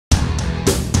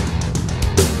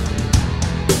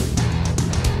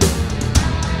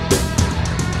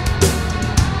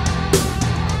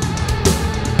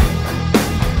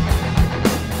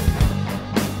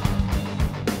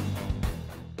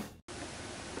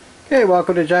Hey,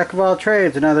 welcome to Jack of All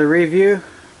Trades, another review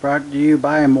brought to you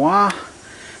by moi.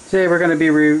 Today we're going to be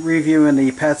reviewing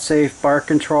the PetSafe Bark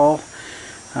Control.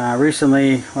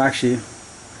 Recently, well actually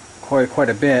quite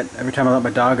a bit, every time I let my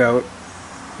dog out,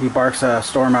 he barks a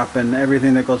storm up and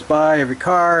everything that goes by, every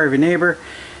car, every neighbor.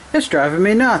 It's driving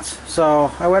me nuts.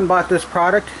 So I went and bought this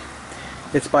product.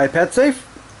 It's by PetSafe.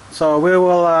 So we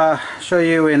will show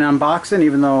you an unboxing,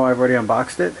 even though I've already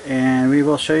unboxed it, and we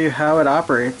will show you how it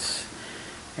operates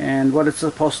and what it's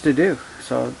supposed to do.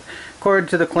 So according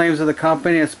to the claims of the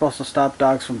company, it's supposed to stop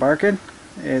dogs from barking.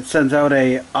 It sends out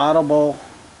a audible,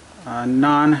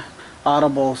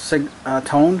 non-audible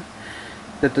tone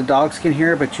that the dogs can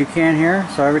hear but you can't hear.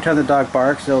 So every time the dog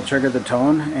barks, it'll trigger the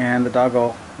tone and the dog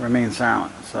will remain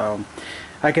silent. So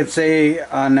I could say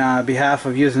on behalf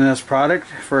of using this product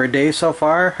for a day so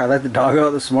far, I let the dog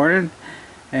out this morning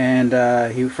and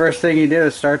first thing he did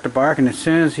is start to bark, and as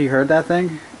soon as he heard that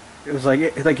thing, it was like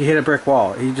he hit a brick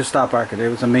wall. He just stopped barking. It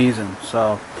was amazing.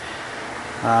 So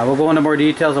we'll go into more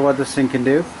details of what this thing can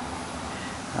do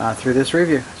through this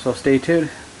review. So stay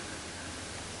tuned.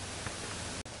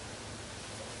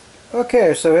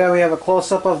 Okay, so here we have a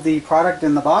close-up of the product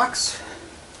in the box.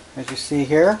 As you see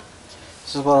here,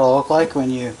 this is what it'll look like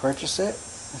when you purchase it.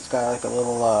 It's got like a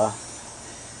little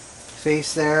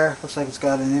face there. Looks like it's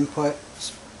got an input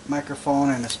microphone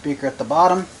and a speaker at the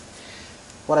bottom.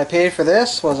 What I paid for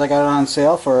this was I got it on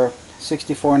sale for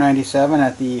 $64.97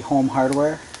 at the Home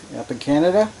Hardware up in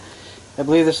Canada. I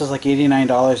believe this is like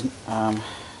 $89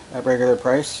 at regular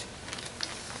price.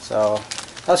 So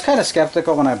I was kind of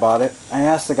skeptical when I bought it. I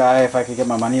asked the guy if I could get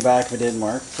my money back if it didn't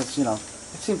work, because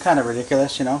it seemed kind of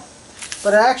ridiculous,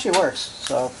 but it actually works.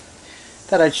 So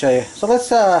thought I'd show you. So let's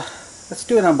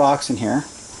do an unboxing here.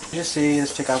 You see,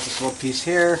 let's take out this little piece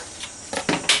here,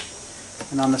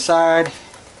 and on the side,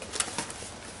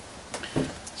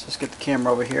 let's get the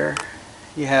camera over here.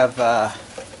 You have an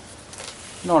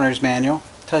owner's manual.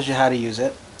 Tells you how to use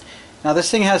it. Now this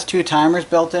thing has 2 timers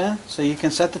built in, so you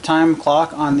can set the time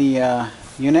clock on the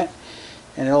unit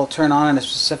and it'll turn on at a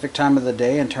specific time of the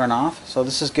day and turn off. So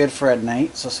this is good for at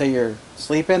night. So say you're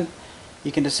sleeping,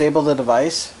 you can disable the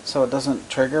device so it doesn't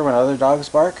trigger when other dogs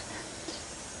bark,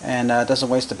 and it doesn't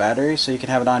waste the battery, so you can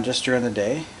have it on just during the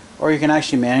day. Or you can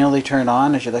actually manually turn it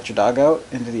on as you let your dog out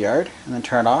into the yard and then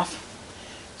turn it off.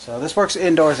 So this works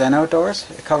indoors and outdoors.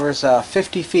 It covers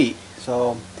 50 feet.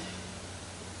 So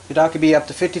your dog could be up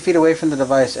to 50 feet away from the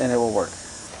device and it will work.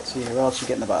 Let's see, what else you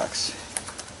get in the box?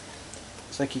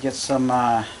 Looks like you get some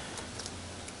couple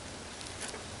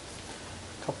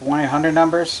 1-800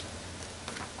 numbers,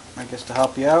 I guess, to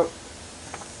help you out.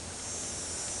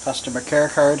 Customer care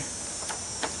card.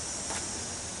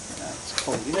 Let's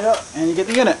pull the unit up and you get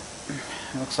the unit.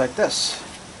 It looks like this.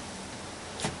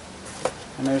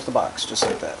 And there's the box, just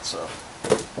like that. So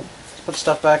let's put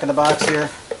stuff back in the box here.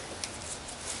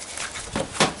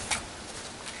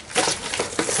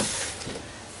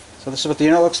 So this is what the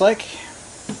unit looks like.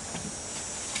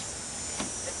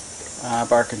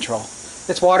 Bark control.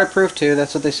 It's waterproof too,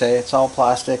 that's what they say. It's all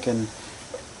plastic, and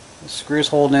the screws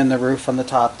holding in the roof on the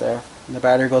top there. And the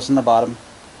battery goes in the bottom.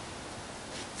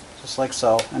 Just like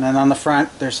so. And then on the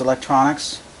front there's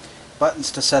electronics, buttons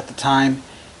to set the time,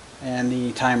 and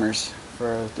the timers.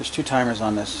 There's 2 timers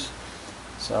on this.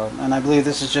 So, and I believe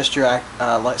this is just your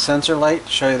sensor light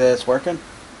to show you that it's working.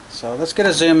 So let's get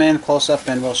a zoom in close up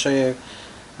and we'll show you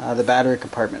the battery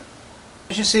compartment.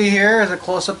 As you see here is a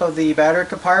close up of the battery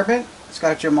compartment. It's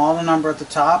got your model number at the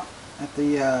top. At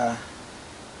the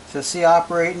to see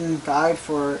operating guide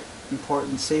for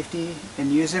important safety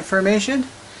and use information.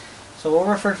 So we'll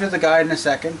refer to the guide in a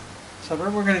second. So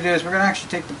what we're going to do is we're going to actually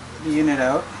take the unit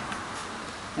out,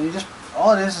 and you just,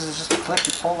 all it is just a click.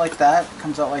 You pull like that, it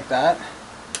comes out like that.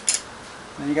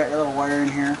 Then you got your little wire in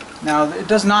here. Now it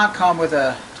does not come with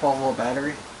a 12-volt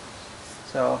battery,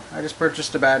 so I just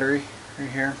purchased a battery right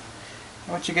here.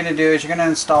 And what you're going to do is you're going to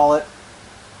install it.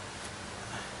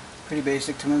 Pretty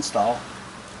basic to install,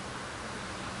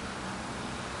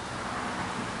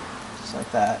 just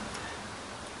like that.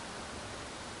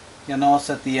 You'll notice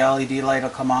that the LED light will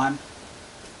come on.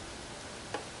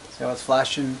 So it's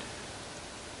flashing.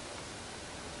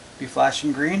 Be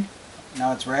flashing green.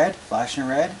 Now it's red, flashing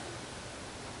red.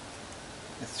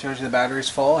 It shows you the battery's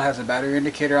full. It has a battery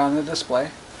indicator on the display.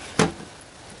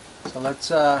 So let's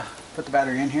put the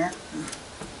battery in here.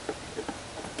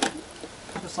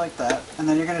 Just like that. And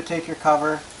then you're going to take your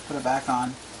cover, put it back on.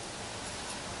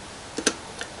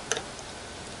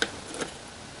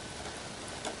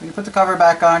 When you put the cover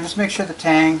back on, just make sure the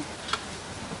tang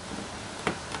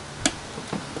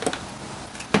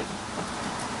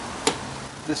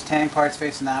this tang part's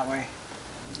facing that way,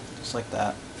 just like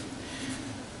that.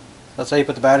 That's how you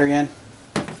put the battery in.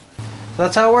 So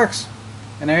that's how it works.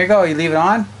 And there you go. You leave it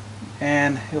on,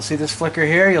 and you'll see this flicker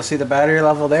here. You'll see the battery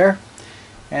level there.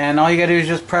 And all you gotta do is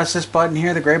just press this button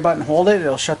here, the gray button, hold it,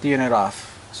 it'll shut the unit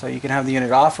off. So you can have the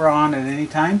unit off or on at any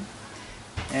time.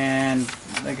 And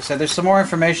like I said, there's some more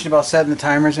information about setting the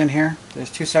timers in here.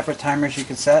 There's 2 separate timers you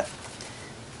can set.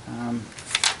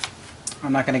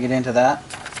 I'm not going to get into that.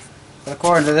 But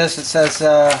according to this, it says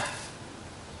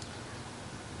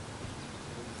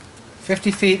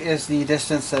 50 feet is the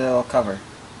distance that it'll cover.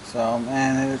 So,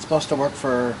 and it's supposed to work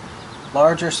for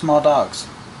large or small dogs.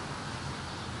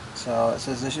 So it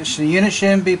says the unit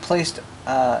shouldn't be placed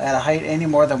at a height any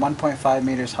more than 1.5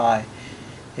 meters high.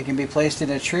 It can be placed in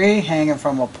a tree, hanging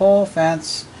from a pole,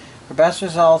 fence. For best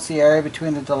results, the area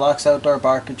between the deluxe outdoor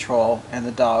bar control and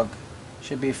the dog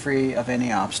should be free of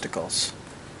any obstacles.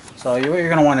 So what you're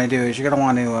going to want to do is you're going to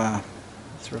want to,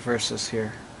 let's reverse this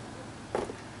here. I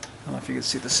don't know if you can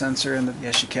see the sensor,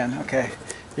 yes you can, okay.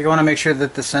 You're going to make sure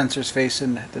that the sensor's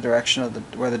facing the direction of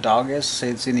where the dog is, say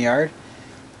it's in the yard.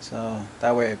 So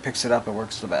that way it picks it up, it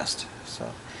works the best.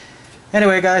 So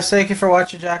anyway guys, thank you for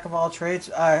watching Jack of All Trades.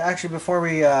 Actually, before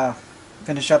we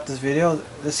finish up this video,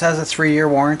 this has a 3-year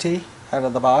warranty out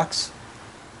of the box.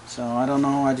 So I don't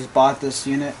know, I just bought this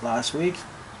unit last week.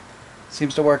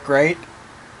 Seems to work great.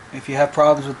 If you have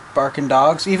problems with barking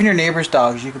dogs, even your neighbor's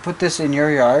dogs, you can put this in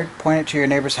your yard, point it to your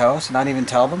neighbor's house, and not even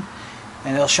tell them,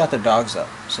 and it'll shut their dogs up.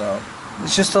 So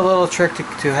it's just a little trick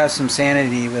to have some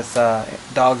sanity with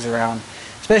dogs around,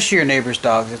 especially your neighbor's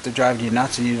dogs. If they're driving you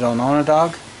nuts and you don't own a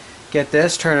dog, get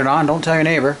this, turn it on, don't tell your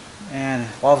neighbor, and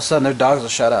all of a sudden their dogs will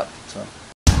shut up. So